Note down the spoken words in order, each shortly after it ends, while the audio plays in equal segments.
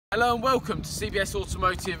Hello and welcome to CBS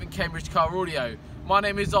Automotive and Cambridge Car Audio. My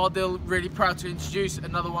name is Ardil, really proud to introduce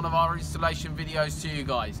another one of our installation videos to you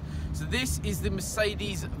guys. So this is the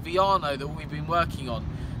Mercedes Viano that we've been working on.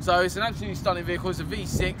 So it's an absolutely stunning vehicle, it's a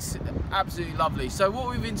V6, absolutely lovely. So what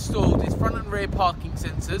we've installed is front and rear parking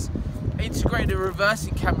sensors, integrated a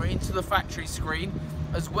reversing camera into the factory screen,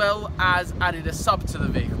 as well as added a sub to the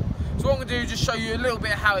vehicle. So what I'm going to do is just show you a little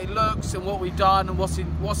bit how it looks and what we've done and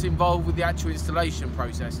what's involved with the actual installation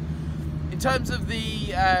process. In terms of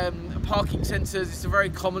the parking sensors, it's a very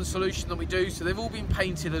common solution that we do, so they've all been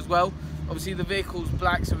painted as well. Obviously the vehicle's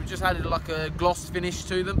black, so we've just added like a gloss finish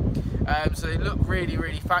to them, so they look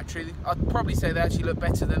really factory. I'd probably say they actually look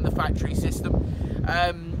better than the factory system.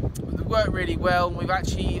 They work really well. We've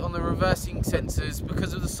actually, on the reversing sensors,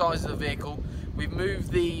 because of the size of the vehicle, we've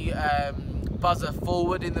moved the buzzer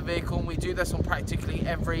forward in the vehicle, and we do this on practically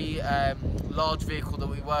every large vehicle that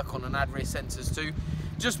we work on and add rear sensors to.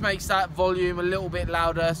 Just makes that volume a little bit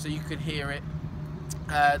louder so you can hear it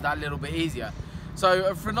that little bit easier. So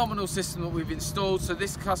a phenomenal system that we've installed. So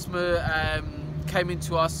this customer came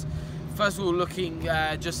into us first of all looking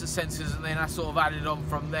just at sensors, and then I sort of added on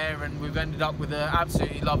from there, and we've ended up with an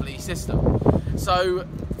absolutely lovely system. So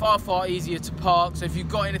far easier to park. So if you've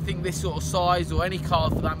got anything this sort of size, or any car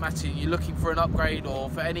for that matter, you're looking for an upgrade or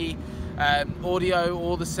for any audio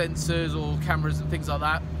or the sensors or cameras and things like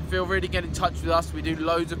that, feel free to get in touch with us. We do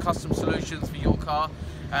loads of custom solutions for your car,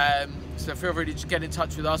 so feel free to just get in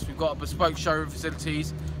touch with us. We've got a bespoke showroom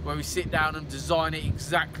facilities where we sit down and design it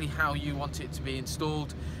exactly how you want it to be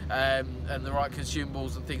installed, and the right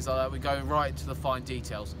consumables and things like that. We go right into the fine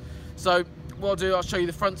details. So what I'll do, I'll show you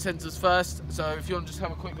the front sensors first. So if you want to just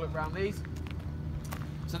have a quick look around these.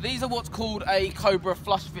 So these are what's called a Cobra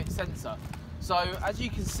flush fit sensor. So as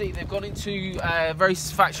you can see, they've gone into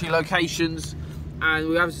various factory locations, and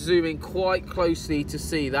we have to zoom in quite closely to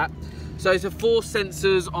see that. So it's 4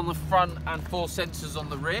 sensors on the front and 4 sensors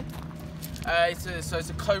on the rear. So it's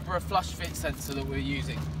a Cobra flush fit sensor that we're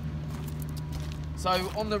using. So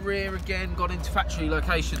on the rear, again, got into factory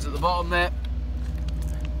locations at the bottom there.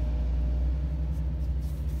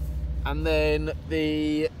 And then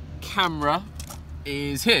the camera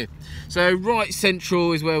is here. So right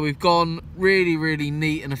central is where we've gone. Really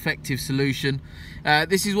neat and effective solution.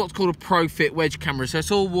 This is what's called a Pro Fit wedge camera. So it's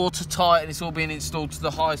all watertight and it's all being installed to the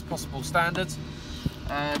highest possible standards.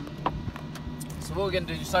 So what we're going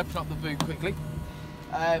to do is just open up the boot quickly.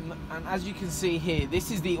 And as you can see here, this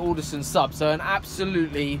is the Audison sub, so an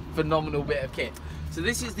absolutely phenomenal bit of kit. So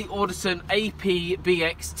this is the Audison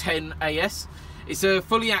AP-BX10AS. It's a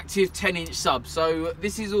fully active 10-inch sub, so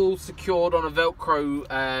this is all secured on a Velcro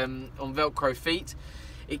feet.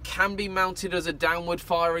 It can be mounted as a downward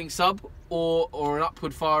firing sub or an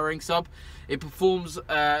upward firing sub. It performs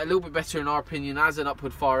a little bit better in our opinion as an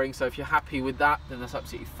upward firing, so if you're happy with that, then that's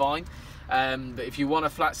absolutely fine. But if you want a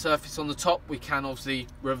flat surface on the top, we can obviously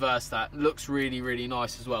reverse that. It looks really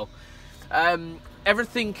nice as well.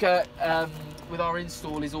 Everything with our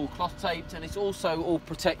install is all cloth taped, and it's also all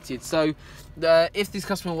protected. So if this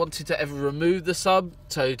customer wanted to ever remove the sub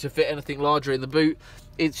to fit anything larger in the boot,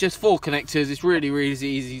 it's just 4 connectors. It's really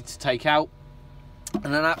easy to take out,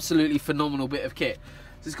 and an absolutely phenomenal bit of kit.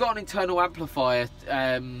 So it's got an internal amplifier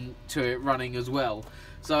to it running as well.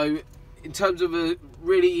 So in terms of a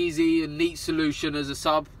really easy and neat solution as a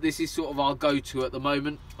sub, this is sort of our go-to at the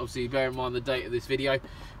moment. Obviously bear in mind the date of this video,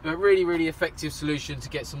 but really effective solution to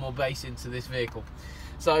get some more bass into this vehicle.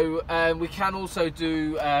 So we can also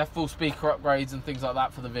do full speaker upgrades and things like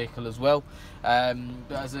that for the vehicle as well, but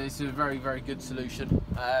it's a very good solution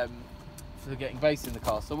for getting bass in the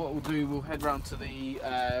car. So what we'll do, we'll head round to the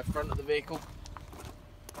front of the vehicle.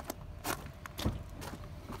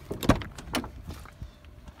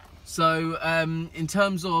 So in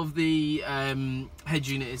terms of the head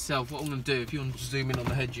unit itself, what I'm going to do, if you want to zoom in on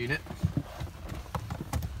the head unit.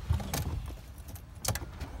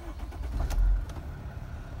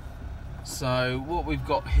 So what we've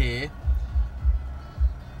got here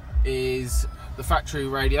is the factory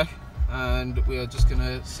radio, and we are just going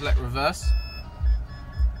to select reverse.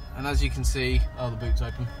 And as you can see, the boot's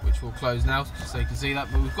open, which will close now, so you can see that,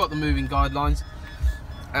 but we've got the moving guidelines.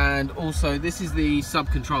 And also this is the sub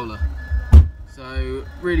controller. So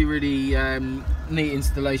really neat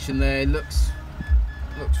installation there. Looks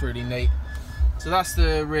really neat. So that's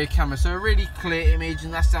the rear camera, so a really clear image,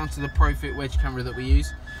 and that's down to the Pro Fit wedge camera that we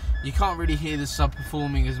use. You can't really hear the sub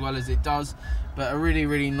performing as well as it does, but a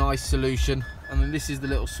really nice solution. And then this is the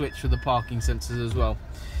little switch for the parking sensors as well.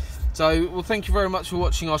 So, well, thank you very much for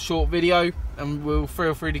watching our short video, and we'll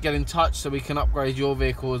feel free to get in touch so we can upgrade your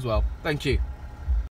vehicle as well. Thank you.